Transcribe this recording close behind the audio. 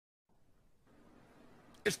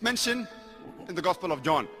It's mentioned in the Gospel of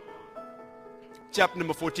John, chapter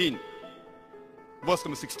number 14, verse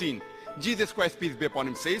number 16. Jesus Christ, peace be upon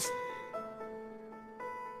him, says,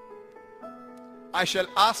 I shall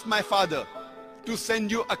ask my Father to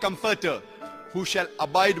send you a comforter who shall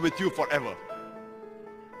abide with you forever.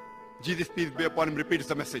 Jesus, peace be upon him, repeats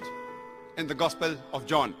the message in the Gospel of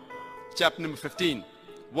John, chapter number 15,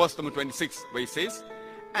 verse number 26, where he says,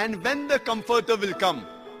 and when the comforter will come,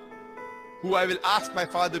 who I will ask my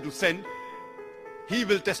Father to send, he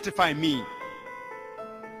will testify me.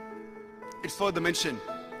 It's further mentioned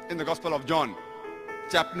in the Gospel of John,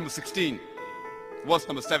 chapter number 16, verse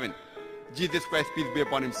number 7. Jesus Christ, peace be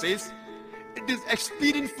upon him, says, it is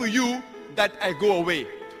expedient for you that I go away.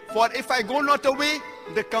 For if I go not away,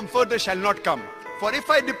 the comforter shall not come. For if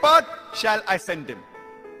I depart, shall I send him.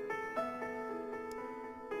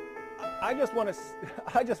 I just want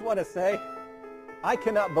to say, I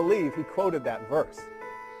cannot believe he quoted that verse.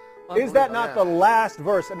 Is that not the last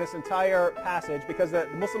verse in this entire passage? Because the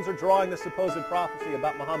Muslims are drawing the supposed prophecy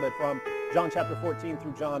about Muhammad from John chapter 14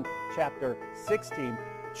 through John chapter 16.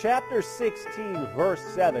 Chapter 16, verse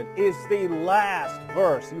 7 is the last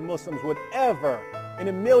verse you Muslims would ever, in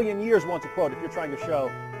a million years, want to quote if you're trying to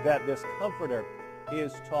show that this comforter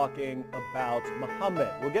is talking about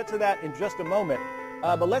Muhammad. We'll get to that in just a moment,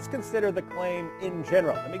 but let's consider the claim in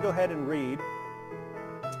general. Let me go ahead and read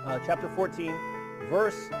chapter 14,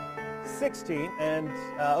 verse 16, and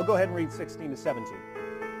I'll go ahead and read 16 to 17.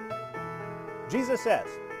 Jesus says,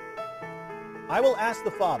 I will ask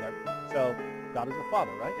the Father, so God is the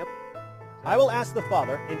Father, right? Yep. I will ask the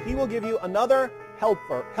Father, and he will give you another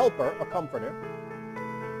helper, or comforter,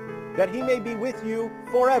 that he may be with you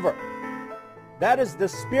forever. That is the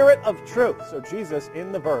Spirit of truth. So Jesus,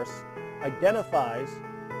 in the verse, identifies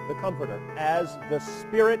the comforter as the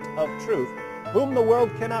Spirit of truth, whom the world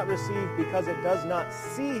cannot receive because it does not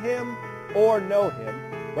see him or know him,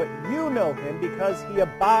 but you know him because he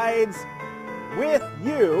abides with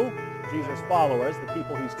you, Jesus' followers, the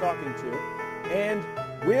people he's talking to, and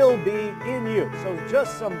will be in you. So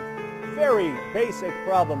just some very basic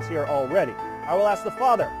problems here already. I will ask the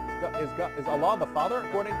Father. Is Allah the Father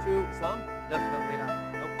according to Islam? Definitely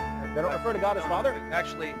not. Nope. They don't refer to God as Father?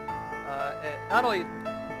 Actually, not only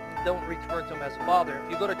don't refer to him as Father,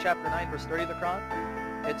 if you go to chapter 9, verse 30 of the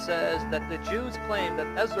Qur'an, it says that the Jews claim that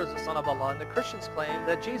Ezra is the son of Allah, and the Christians claim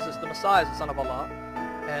that Jesus, the Messiah, is the son of Allah.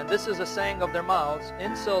 And this is a saying of their mouths,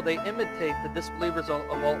 and so they imitate the disbelievers of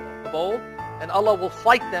old, and Allah will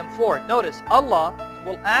fight them for it. Notice, Allah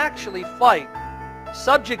will actually fight,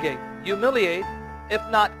 subjugate, humiliate, if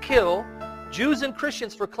not kill, Jews and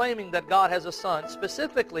Christians for claiming that God has a son,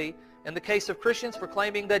 specifically in the case of Christians for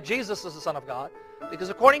claiming that Jesus is the Son of God. Because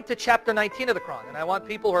according to chapter 19 of the Qur'an, and I want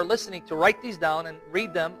people who are listening to write these down and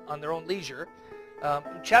read them on their own leisure,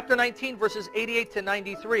 chapter 19, verses 88 to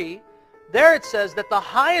 93, there it says that the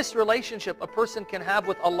highest relationship a person can have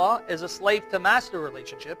with Allah is a slave-to-master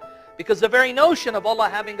relationship, because the very notion of Allah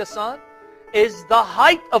having a son is the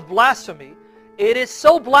height of blasphemy. It is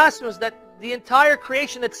so blasphemous that the entire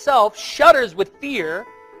creation itself shudders with fear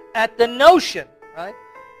at the notion, right,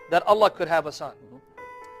 that Allah could have a son.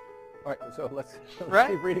 All right, so let's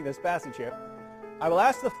keep reading this passage here. I will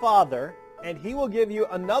ask the Father, and he will give you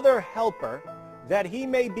another helper, that he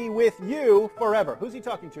may be with you forever. Who's he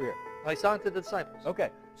talking to here? He's talking to the disciples. Okay,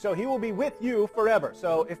 so he will be with you forever.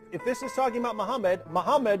 So if this is talking about Muhammad,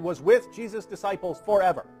 Muhammad was with Jesus' disciples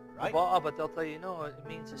forever, right? Well, but they'll tell you, no, it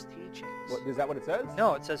means his teachings. What, is that what it says?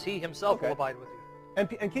 No, it says he himself will abide with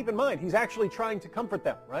you. And keep in mind, he's actually trying to comfort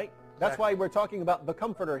them, right? That's why we're talking about the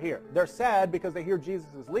comforter here. They're sad because they hear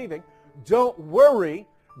Jesus is leaving. Don't worry.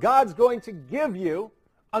 God's going to give you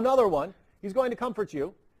another one. He's going to comfort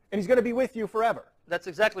you, and he's going to be with you forever. That's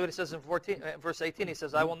exactly what it says in verse 18. He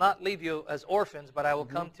says, I will not leave you as orphans, but I will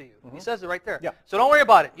come to you. He says it right there. Yeah. So don't worry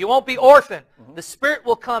about it. You won't be orphaned. The Spirit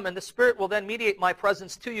will come, and the Spirit will then mediate my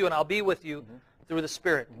presence to you, and I'll be with you through the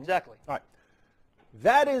Spirit. Exactly. All right.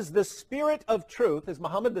 That is the Spirit of truth. Is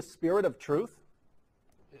Muhammad the Spirit of truth?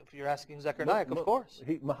 If you're asking Zechariah, of course.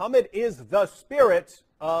 Muhammad is the Spirit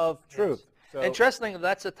of truth. Yes. So, interestingly,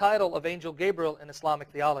 that's a title of Angel Gabriel in Islamic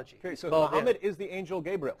theology. Okay, so Muhammad is the Angel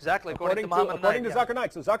Gabriel. Exactly, according to Muhammad. According to Zakir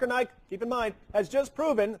Naik. So Zakir Naik, keep in mind, has just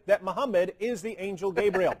proven that Muhammad is the Angel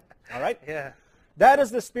Gabriel. All right? Yeah. That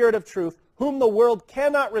is the Spirit of truth, whom the world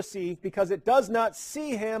cannot receive because it does not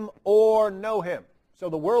see him or know him. So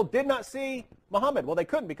the world did not see Muhammad. Well, they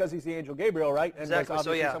couldn't because he's the Angel Gabriel, right? And exactly. there's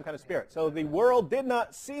obviously some kind of spirit. So the world did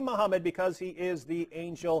not see Muhammad because he is the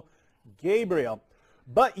Angel Gabriel.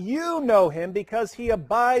 But you know him because he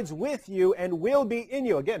abides with you and will be in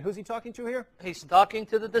you. Again, who's he talking to here? He's talking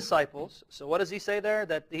to the disciples. So what does he say there?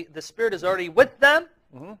 That the Spirit is already with them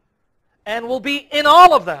and will be in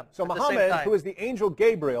all of them. So at the same Muhammad, time. who is the angel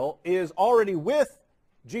Gabriel, is already with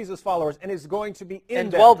Jesus' followers and is going to be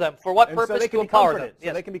in Indwell them. For what And purpose? so they can To be empower comforted. them. So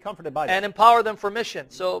Yes. they can be comforted by them. And empower them for mission.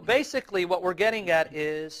 So basically what we're getting at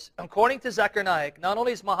is, according to Zechariah, not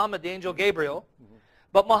only is Muhammad the angel Gabriel,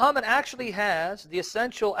 but Muhammad actually has the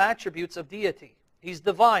essential attributes of deity. He's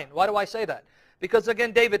divine. Why do I say that? Because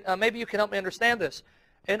again, David, maybe you can help me understand this.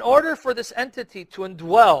 In order for this entity to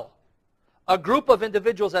indwell a group of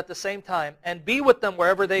individuals at the same time and be with them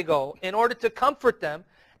wherever they go, in order to comfort them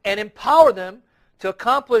and empower them to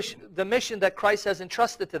accomplish the mission that Christ has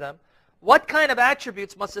entrusted to them, what kind of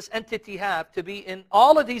attributes must this entity have to be in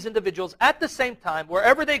all of these individuals at the same time,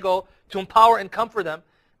 wherever they go, to empower and comfort them,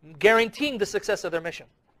 guaranteeing the success of their mission?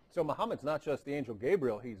 So Muhammad's not just the angel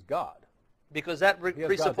Gabriel, he's God. Because that He has God's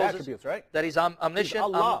presupposes attributes, right? that he's omniscient,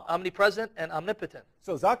 He's Allah. omnipresent, and omnipotent.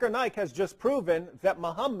 So Zakir Naik has just proven that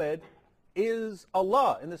Muhammad is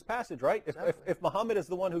Allah in this passage, right? If Muhammad is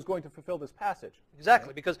the one who's going to fulfill this passage.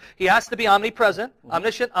 Exactly, because he has to be omnipresent,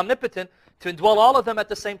 omniscient, omnipotent, to indwell all of them at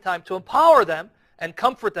the same time, to empower them and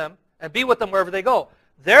comfort them and be with them wherever they go.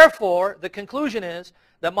 Therefore, the conclusion is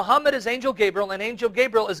that Muhammad is angel Gabriel and angel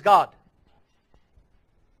Gabriel is God.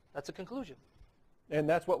 That's a conclusion. And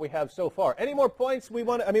that's what we have so far. Any more points we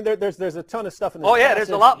want to, I mean, there's a ton of stuff in this Oh yeah, passage. there's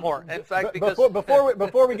a lot more. In fact, because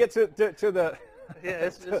Before we get to the yeah,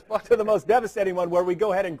 it's fun. to the most devastating one, where we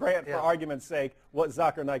go ahead and grant, Yeah. for argument's sake, what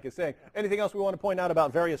Zakir Naik is saying. Anything else we want to point out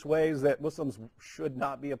about various ways that Muslims should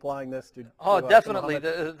not be applying this to? Oh, to definitely.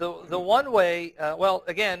 Muhammad? The one way, well,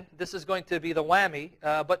 again, this is going to be the whammy.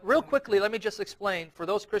 But real quickly, let me just explain for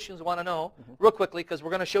those Christians who want to know, real quickly, because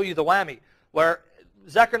we're going to show you the whammy, where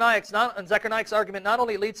Zakir Naik's argument not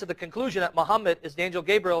only leads to the conclusion that Muhammad is the angel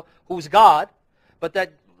Gabriel, who's God, but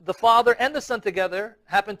that the Father and the Son together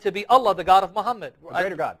happen to be Allah, the God of Muhammad.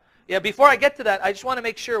 Greater God. Yeah, before I get to that, I just want to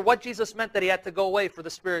make sure what Jesus meant that he had to go away for the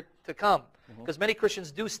Spirit to come. Because many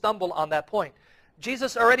Christians do stumble on that point.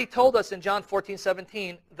 Jesus already told us in John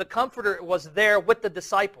 14:17, the Comforter was there with the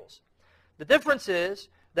disciples. The difference is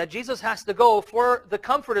that Jesus has to go for the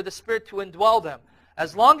Comforter, the Spirit, to indwell them.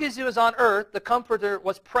 As long as he was on earth, the Comforter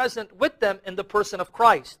was present with them in the person of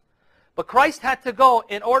Christ. But Christ had to go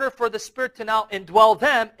in order for the Spirit to now indwell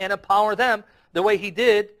them and empower them the way he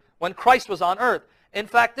did when Christ was on earth. In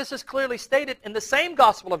fact, this is clearly stated in the same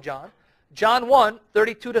Gospel of John, John 1,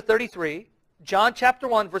 32 to 33, John chapter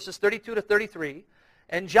 1, verses 32 to 33,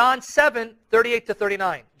 and John 7, 38 to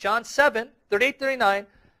 39. John 7, 38 to 39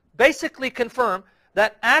 basically confirm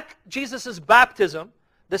that at Jesus' baptism,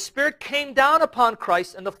 the Spirit came down upon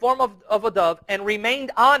Christ in the form of a dove and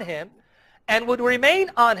remained on him, and would remain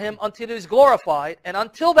on him until he was glorified. And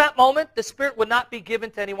until that moment, the Spirit would not be given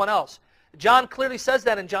to anyone else. John clearly says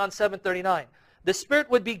that in John 7:39. The Spirit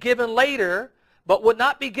would be given later, but would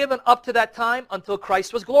not be given up to that time until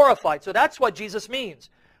Christ was glorified. So that's what Jesus means.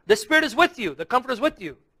 The Spirit is with you. The Comforter is with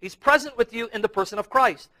you. He's present with you in the person of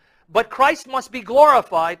Christ. But Christ must be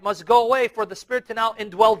glorified, must go away for the Spirit to now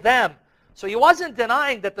indwell them. So he wasn't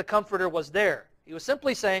denying that the Comforter was there. He was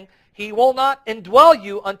simply saying, he will not indwell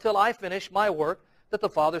you until I finish my work that the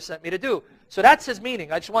Father sent me to do. So that's his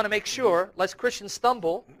meaning. I just want to make sure, lest Christians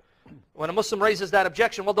stumble when a Muslim raises that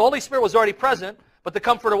objection. Well, the Holy Spirit was already present, but the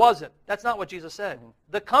Comforter wasn't. That's not what Jesus said.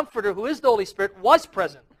 The Comforter, who is the Holy Spirit, was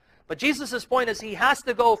present. But Jesus' point is he has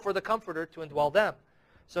to go for the Comforter to indwell them.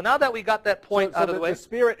 So now that we got that point out of the way. The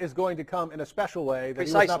Spirit is going to come in a special way that he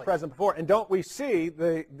was Precisely. not present before. And don't we see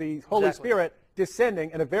the Holy Exactly. Spirit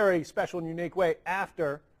descending in a very special and unique way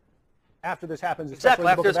after this happens? Exactly, especially in the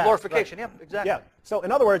after book his of Acts, glorification. right? Yep, exactly. Yeah. So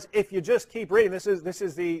in other words, if you just keep reading, this is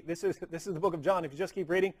the book of John. If you just keep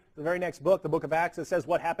reading the very next book, the book of Acts, it says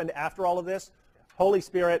what happened after all of this. Holy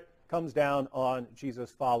Spirit comes down on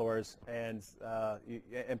Jesus' followers and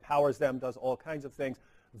empowers them, does all kinds of things.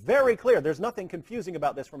 Very clear. There's nothing confusing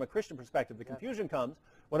about this from a Christian perspective. The confusion comes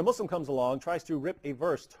when a Muslim comes along, tries to rip a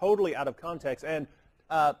verse totally out of context. And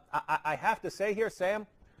I have to say here, Sam,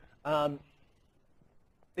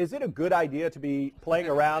 is it a good idea to be playing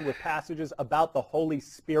around with passages about the Holy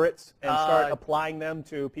Spirits and start applying them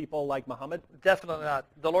to people like Muhammad? Definitely not.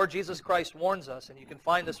 The Lord Jesus Christ warns us, and you can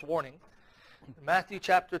find this warning in Matthew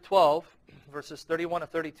chapter 12, verses 31 to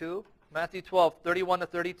 32, Matthew 12, 31 to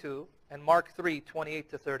 32, and Mark 3, 28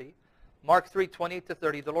 to 30. Mark 3, 28 to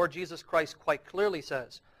 30, the Lord Jesus Christ quite clearly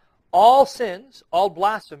says, all sins, all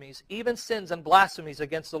blasphemies, even sins and blasphemies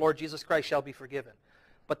against the Lord Jesus Christ shall be forgiven.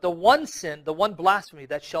 But the one sin, the one blasphemy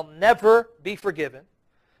that shall never be forgiven,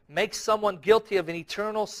 makes someone guilty of an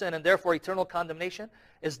eternal sin and therefore eternal condemnation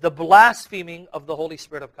is the blaspheming of the Holy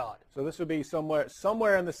Spirit of God. So this would be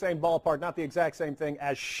somewhere in the same ballpark, not the exact same thing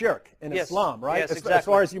as shirk in Yes. Islam, right? Yes, As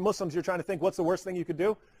exactly. far as you Muslims, you're trying to think, what's the worst thing you could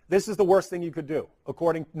do? This is the worst thing you could do.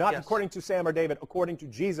 Not Yes. according to Sam or David, according to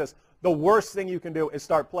Jesus, the worst thing you can do is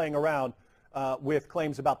start playing around with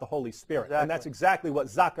claims about the Holy Spirit. Exactly. And that's exactly what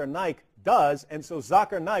Zakir Naik does. And so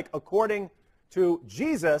Zakir Naik, according to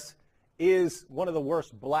Jesus, is one of the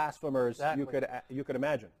worst blasphemers Exactly. you could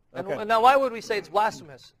imagine. And Okay. now why would we say it's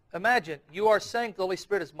blasphemous? Imagine, you are saying the Holy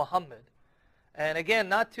Spirit is Muhammad. And again,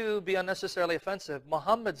 not to be unnecessarily offensive,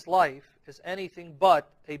 Muhammad's life is anything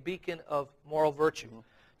but a beacon of moral virtue.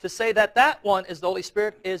 To say that that one is the Holy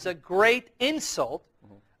Spirit is a great insult,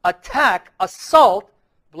 attack, assault,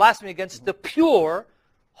 blasphemy against the pure,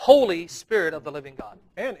 Holy Spirit of the living God.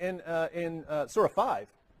 And in Surah 5,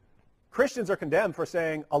 Christians are condemned for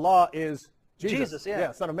saying Allah is Jesus. Jesus,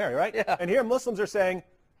 yeah. Son of Mary, right? Yeah. And here Muslims are saying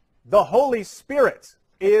the Holy Spirit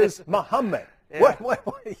is Muhammad. Yeah. What,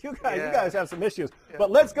 you Yeah. guys have some issues.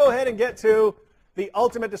 But let's go ahead and get to the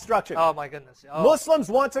ultimate destruction. Oh my goodness. Oh. Muslims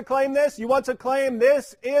want to claim this. You want to claim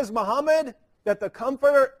this is Muhammad, that the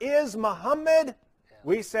Comforter is Muhammad.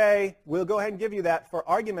 We say, we'll go ahead and give you that for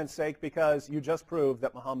argument's sake because you just proved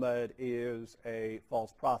that Muhammad is a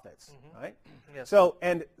false prophet, right? Yes. So,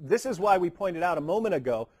 and this is why we pointed out a moment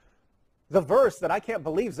ago, the verse that I can't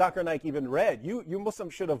believe Zakir Naik even read. You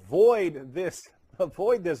Muslims should avoid this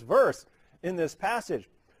verse in this passage.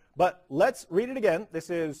 But let's read it again. This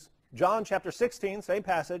is John chapter 16, same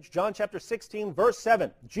passage. John chapter 16, verse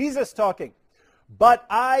 7. Jesus talking. But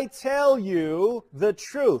I tell you the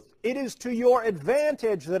truth. It is to your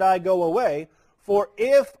advantage that I go away. For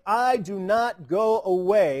if I do not go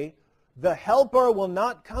away, the Helper will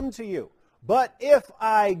not come to you. But if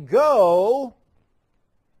I go,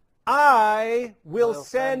 I will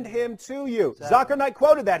send him to you. Exactly. Zakir Naik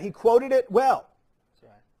quoted that. He quoted it well.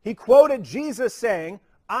 That's right. He quoted Jesus saying,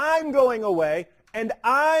 I'm going away, and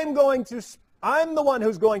I'm the one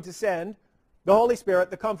who's going to send the Holy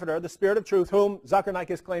Spirit, the Comforter, the Spirit of Truth, whom Zakir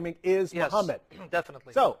Naik is claiming is Yes, Muhammad.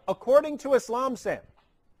 definitely. So, according to Islam, Sam,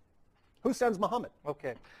 who sends Muhammad?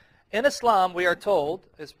 Okay. In Islam, we are told,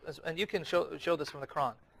 and you can show this from the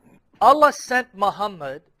Quran, Allah sent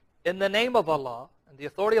Muhammad in the name of Allah and the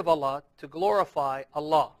authority of Allah to glorify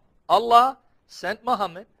Allah. Allah sent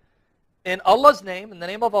Muhammad in Allah's name, in the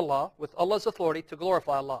name of Allah, with Allah's authority to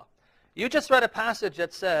glorify Allah. You just read a passage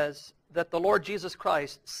that says that the Lord Jesus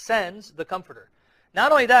Christ sends the Comforter.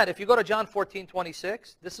 Not only that, if you go to John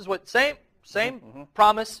 14:26, this is what, same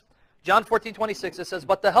promise. John 14:26, it says,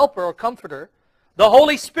 but the Helper or Comforter, the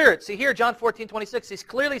Holy Spirit. See here, John 14:26, he's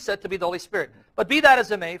clearly said to be the Holy Spirit. But be that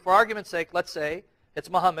as it may, for argument's sake, let's say it's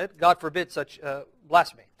Muhammad. God forbid such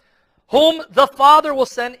blasphemy. Whom the Father will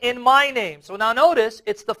send in my name. So now notice,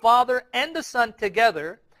 it's the Father and the Son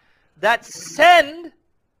together that send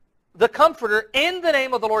the Comforter in the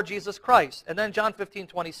name of the Lord Jesus Christ. And then John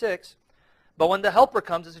 15:26, but when the Helper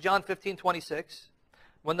comes, this is John 15:26,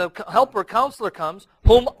 when the Helper, Counselor comes,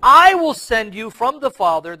 whom I will send you from the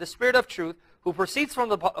Father, the Spirit of truth, who proceeds from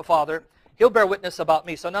the Father, he'll bear witness about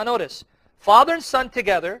me. So now notice, Father and Son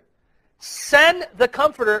together send the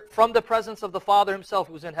Comforter from the presence of the Father himself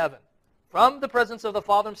who's in heaven. From the presence of the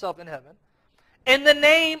Father himself in heaven, in the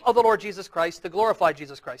name of the Lord Jesus Christ, to glorify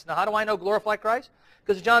Jesus Christ. Now, how do I know glorify Christ?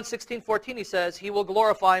 Because John 16:14, he says, he will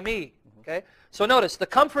glorify me. Okay? So notice, the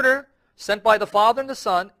Comforter sent by the Father and the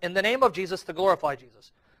Son in the name of Jesus to glorify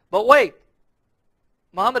Jesus. But wait,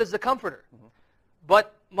 Muhammad is the Comforter.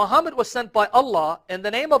 But Muhammad was sent by Allah in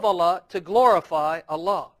the name of Allah to glorify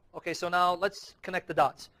Allah. Okay, so now let's connect the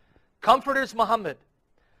dots. Comforter is Muhammad.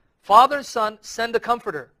 Father and Son send the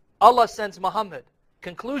Comforter. Allah sends Muhammad.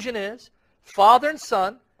 Conclusion is, Father and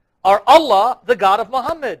Son are Allah, the God of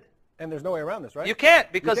Muhammad. And there's no way around this, right? You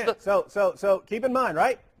can't, because You can't. So keep in mind,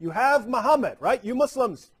 right? You have Muhammad, right? You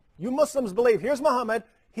Muslims believe, here's Muhammad,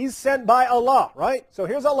 he's sent by Allah, right? So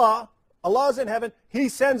here's Allah, Allah's in heaven, he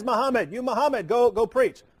sends Muhammad. You Muhammad, go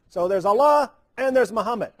preach. So there's Allah and there's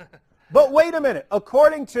Muhammad. But wait a minute,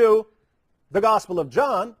 according to the Gospel of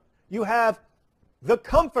John, you have the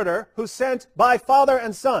Comforter who's sent by Father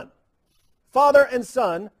and Son. Father and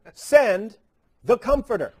Son send the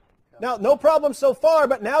Comforter. Now, no problem so far,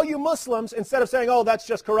 but now you Muslims, instead of saying, oh, that's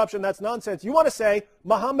just corruption, that's nonsense, you want to say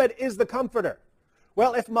Muhammad is the Comforter.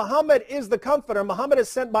 Well, if Muhammad is the Comforter, Muhammad is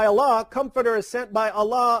sent by Allah, Comforter is sent by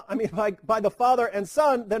Allah, by the Father and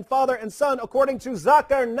Son, then Father and Son, according to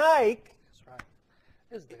Zakir Naik, that's right,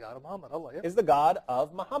 is the God of Muhammad. Allah, yeah. is the God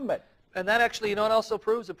of Muhammad. And that actually, you know what also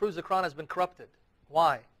proves? It proves the Quran has been corrupted.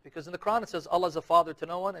 Why? Because in the Quran it says Allah is a father to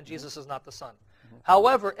no one and Jesus is not the son.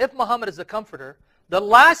 However, if Muhammad is the comforter, the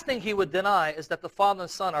last thing he would deny is that the Father and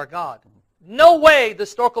Son are God. No way the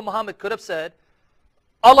historical Muhammad could have said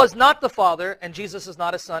Allah is not the Father and Jesus is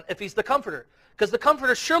not his son if he's the comforter. Because the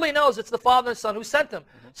comforter surely knows it's the Father and Son who sent him.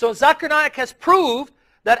 So Zakir Naik has proved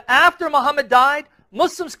that after Muhammad died,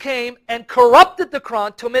 Muslims came and corrupted the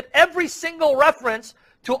Quran to omit every single reference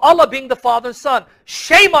to Allah being the Father and Son.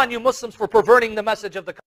 Shame on you Muslims for perverting the message of the Quran.